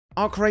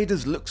Arc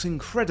Raiders looks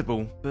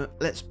incredible, but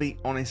let's be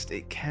honest,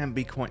 it can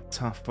be quite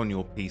tough on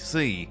your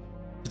PC.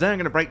 Today I'm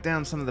going to break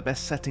down some of the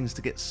best settings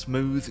to get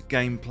smooth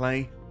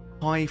gameplay,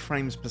 high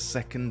frames per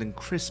second and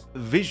crisp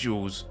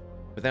visuals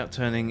without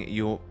turning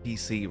your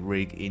PC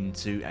rig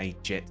into a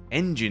jet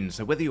engine.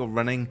 So whether you're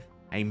running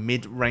a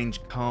mid-range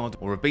card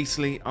or a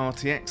beastly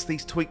RTX,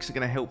 these tweaks are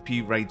going to help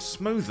you raid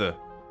smoother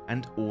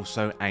and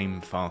also aim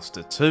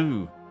faster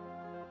too.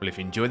 Well, if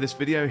you enjoyed this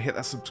video, hit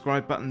that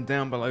subscribe button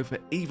down below for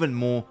even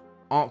more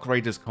Arc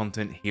Raiders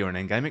content here on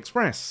Endgame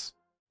Express.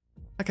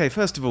 Okay,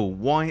 first of all,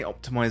 why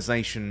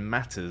optimization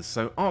matters.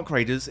 So Arc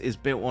Raiders is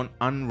built on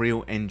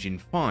Unreal Engine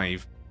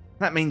 5.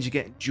 That means you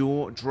get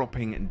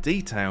jaw-dropping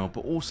detail,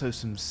 but also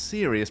some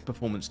serious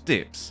performance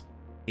dips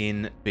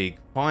in big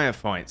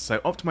firefights. So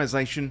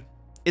optimization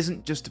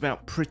isn't just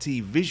about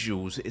pretty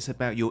visuals, it's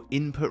about your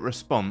input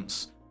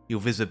response,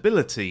 your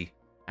visibility,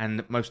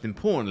 and most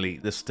importantly,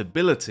 the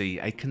stability.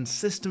 A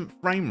consistent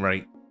frame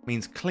rate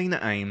means cleaner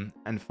aim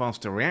and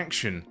faster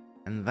reaction,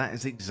 and that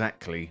is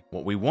exactly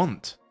what we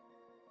want.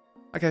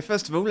 Okay,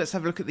 first of all, let's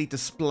have a look at the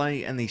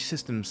display and the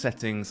system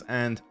settings,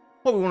 and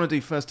what we want to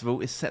do first of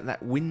all is set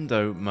that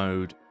window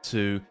mode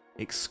to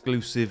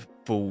exclusive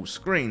full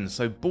screen.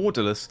 So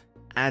borderless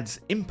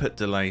adds input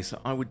delay, so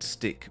I would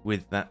stick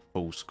with that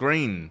full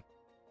screen.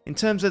 In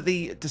terms of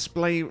the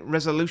display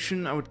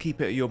resolution, I would keep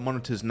it at your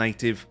monitor's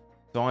native.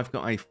 So I've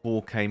got a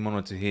 4K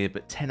monitor here,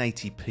 but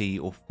 1080p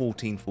or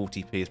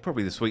 1440p is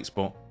probably the sweet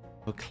spot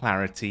for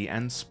clarity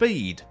and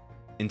speed.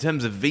 In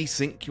terms of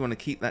VSync, you want to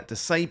keep that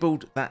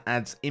disabled. That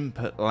adds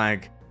input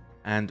lag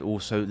and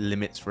also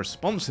limits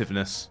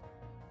responsiveness.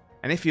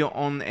 And if you're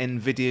on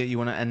Nvidia, you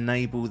want to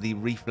enable the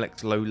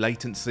reflex low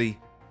latency.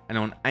 And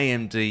on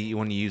AMD, you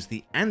want to use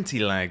the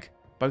anti-lag.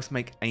 Both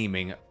make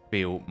aiming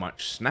feel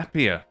much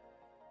snappier.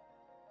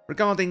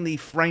 Regarding the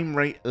frame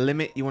rate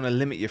limit, you want to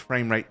limit your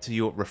frame rate to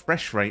your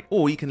refresh rate,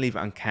 or you can leave it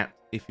uncapped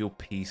if your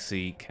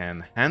PC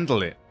can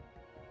handle it.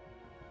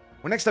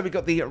 Well, next up we've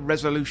got the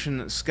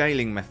resolution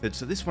scaling method.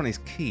 So this one is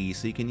key,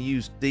 so you can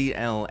use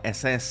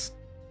DLSS,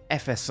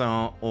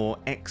 FSR or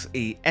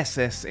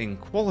XESS in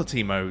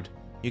quality mode.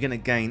 You're going to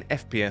gain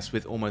FPS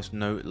with almost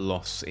no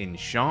loss in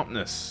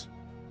sharpness.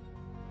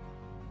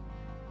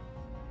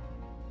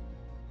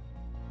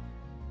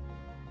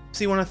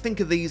 So you want to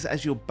think of these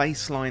as your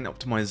baseline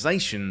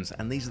optimizations,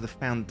 and these are the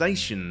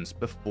foundations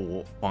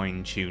before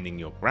fine-tuning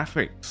your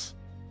graphics.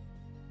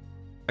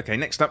 Okay,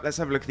 next up, let's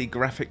have a look at the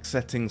graphics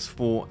settings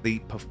for the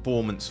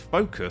performance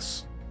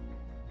focus.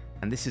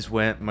 And this is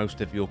where most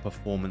of your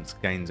performance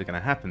gains are going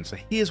to happen. So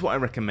here's what I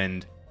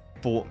recommend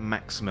for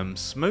maximum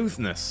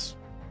smoothness.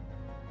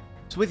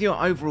 So with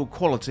your overall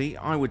quality,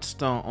 I would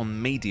start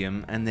on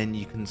medium, and then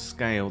you can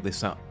scale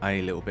this up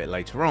a little bit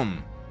later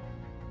on.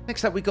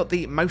 Next up, we've got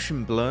the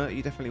motion blur.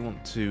 You definitely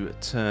want to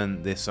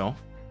turn this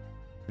off.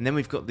 And then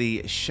we've got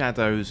the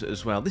shadows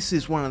as well. This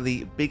is one of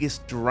the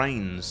biggest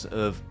drains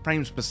of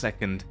frames per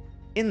second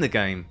in the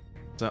game.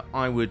 So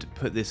I would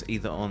put this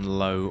either on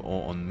low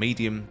or on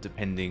medium,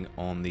 depending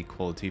on the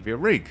quality of your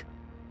rig.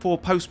 For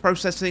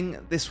post-processing,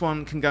 this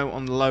one can go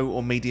on low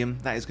or medium.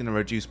 That is going to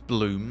reduce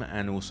bloom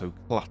and also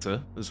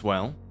clutter as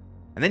well.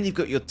 And then you've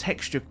got your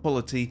texture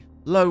quality,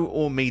 low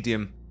or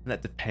medium, and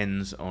that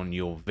depends on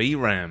your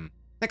VRAM.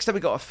 Next up,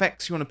 we've got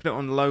effects. You want to put it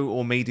on low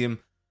or medium,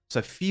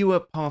 so fewer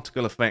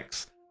particle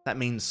effects. That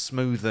means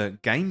smoother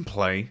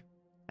gameplay.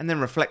 And then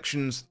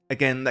reflections,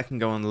 again, that can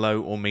go on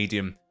low or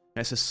medium.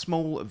 It's a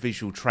small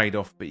visual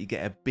trade-off, but you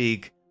get a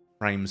big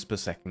frames per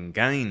second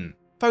gain.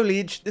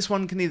 Foliage, this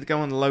one can either go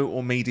on low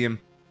or medium.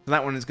 So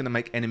that one is going to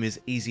make enemies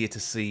easier to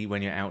see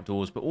when you're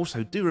outdoors, but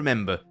also do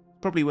remember, it's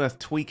probably worth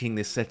tweaking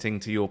this setting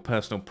to your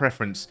personal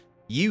preference.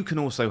 You can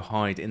also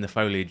hide in the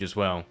foliage as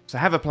well, so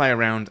have a play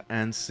around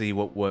and see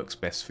what works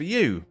best for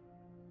you.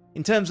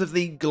 In terms of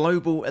the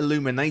global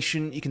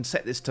illumination, you can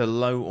set this to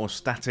low or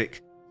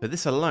static, but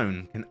this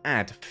alone can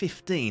add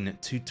 15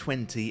 to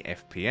 20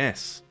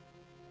 FPS.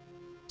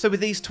 So with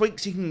these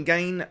tweaks, you can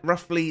gain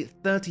roughly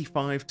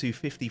 35 to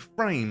 50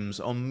 frames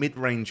on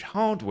mid-range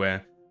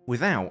hardware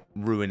without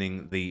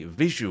ruining the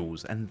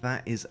visuals, and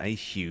that is a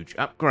huge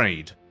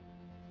upgrade.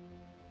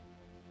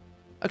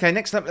 Okay,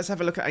 next up, let's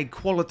have a look at a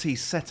quality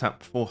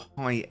setup for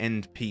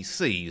high-end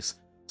PCs.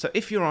 So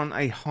if you're on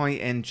a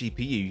high-end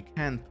GPU, you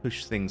can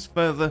push things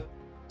further.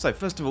 So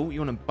first of all, you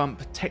want to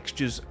bump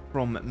textures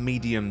from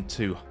medium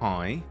to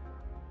high.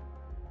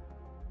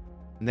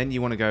 And then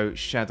you want to go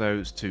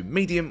shadows to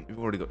medium. We've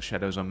already got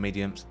shadows on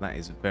medium, so that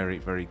is very,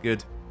 very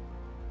good.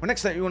 Well,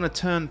 next up, you want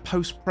to turn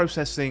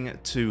post-processing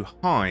to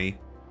high.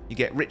 You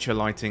get richer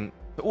lighting,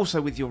 but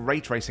also with your ray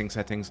tracing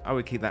settings, I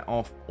would keep that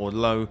off or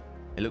low.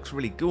 It looks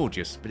really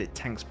gorgeous, but it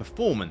tanks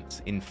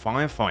performance in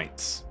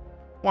firefights.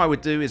 What I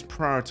would do is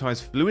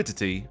prioritize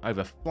fluidity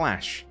over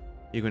flash.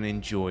 You're going to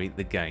enjoy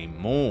the game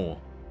more.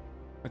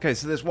 Okay,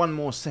 so there's one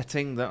more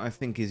setting that I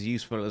think is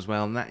useful as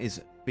well, and that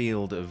is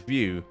field of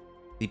view.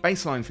 The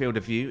baseline field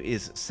of view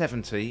is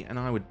 70, and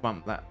I would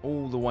bump that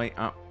all the way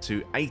up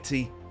to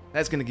 80.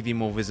 That's going to give you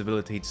more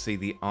visibility to see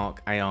the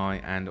Arc AI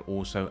and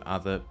also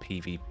other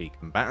PvP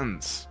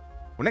combatants.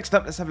 Well, next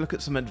up, let's have a look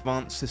at some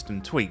advanced system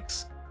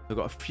tweaks. I've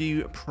got a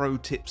few pro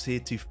tips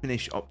here to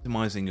finish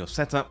optimizing your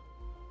setup.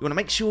 You want to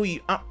make sure you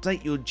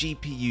update your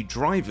GPU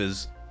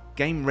drivers.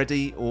 Game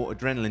Ready or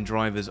Adrenaline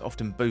drivers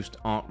often boost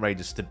Arc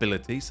Raider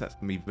stability, so that's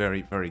going to be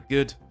very, very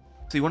good.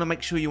 So you want to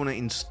make sure you want to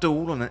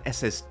install on an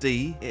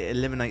SSD. It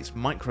eliminates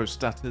micro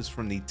stutters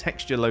from the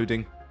texture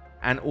loading,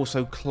 and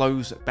also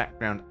close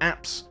background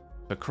apps.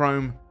 So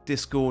Chrome,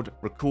 Discord,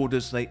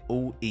 recorders, they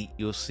all eat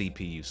your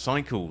CPU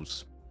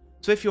cycles.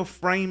 So if your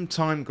frame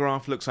time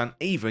graph looks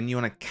uneven, you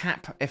want to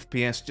cap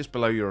FPS just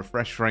below your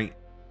refresh rate.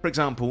 For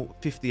example,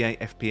 58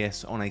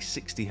 FPS on a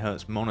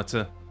 60Hz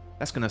monitor.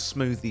 That's going to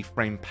smooth the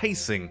frame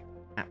pacing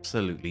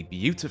absolutely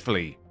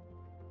beautifully.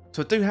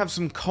 So I do have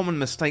some common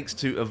mistakes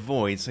to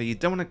avoid, so you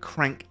don't want to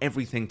crank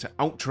everything to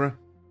ultra.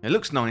 It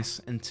looks nice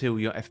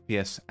until your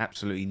FPS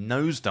absolutely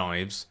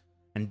nosedives.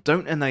 And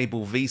don't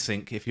enable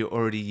VSync if you're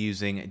already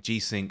using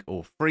G-Sync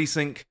or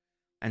FreeSync.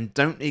 And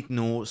don't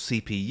ignore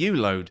CPU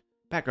load.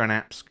 Background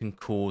apps can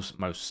cause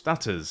most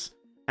stutters.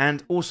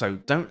 And also,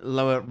 don't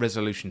lower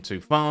resolution too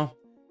far.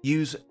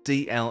 Use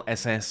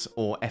DLSS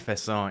or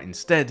FSR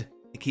instead.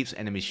 It keeps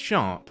enemies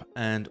sharp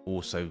and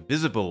also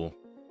visible.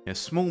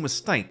 Small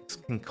mistakes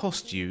can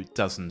cost you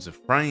dozens of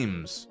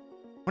frames.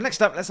 Well,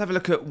 next up, let's have a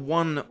look at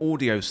one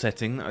audio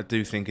setting that I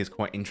do think is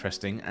quite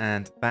interesting,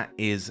 and that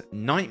is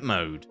night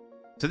mode.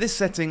 So this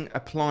setting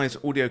applies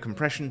audio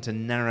compression to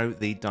narrow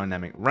the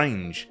dynamic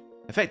range,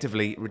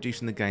 effectively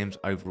reducing the game's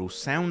overall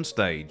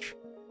soundstage.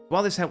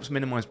 While this helps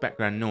minimize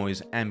background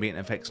noise, ambient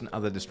effects and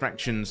other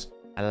distractions,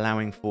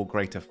 allowing for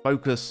greater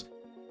focus,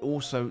 it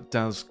also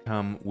does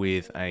come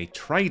with a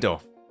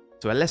trade-off.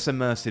 So a less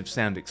immersive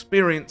sound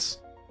experience.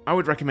 I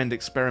would recommend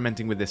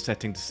experimenting with this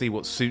setting to see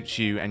what suits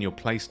you and your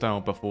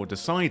playstyle before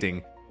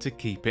deciding to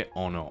keep it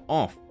on or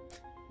off.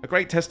 A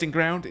great testing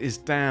ground is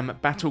Damn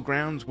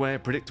Battlegrounds, where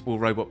predictable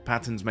robot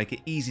patterns make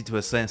it easy to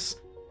assess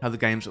how the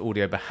game's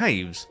audio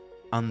behaves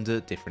under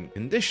different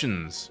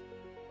conditions.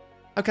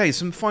 Okay,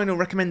 some final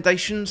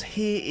recommendations.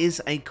 Here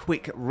is a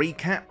quick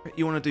recap.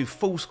 You want to do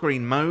full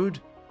screen mode,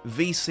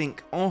 VSync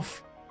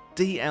off,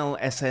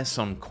 DLSS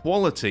on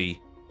quality,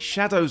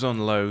 shadows on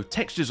low,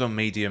 textures on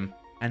medium,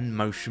 and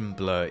motion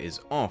blur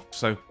is off.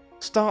 So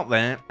start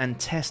there and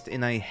test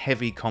in a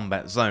heavy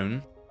combat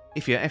zone.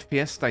 If your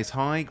FPS stays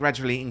high,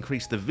 gradually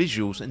increase the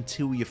visuals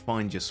until you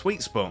find your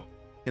sweet spot.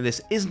 And this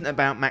isn't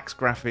about max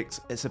graphics,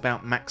 it's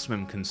about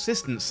maximum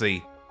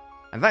consistency.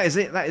 And that is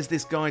it, that is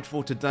this guide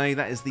for today.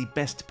 That is the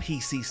best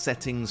PC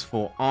settings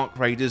for Arc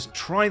Raiders.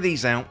 Try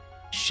these out,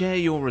 share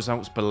your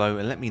results below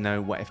and let me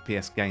know what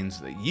FPS gains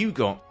that you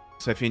got.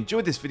 So if you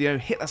enjoyed this video,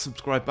 hit that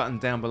subscribe button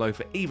down below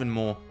for even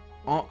more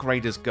Arc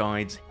Raiders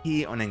guides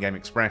here on Endgame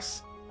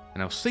Express.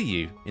 And I'll see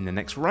you in the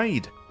next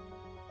raid.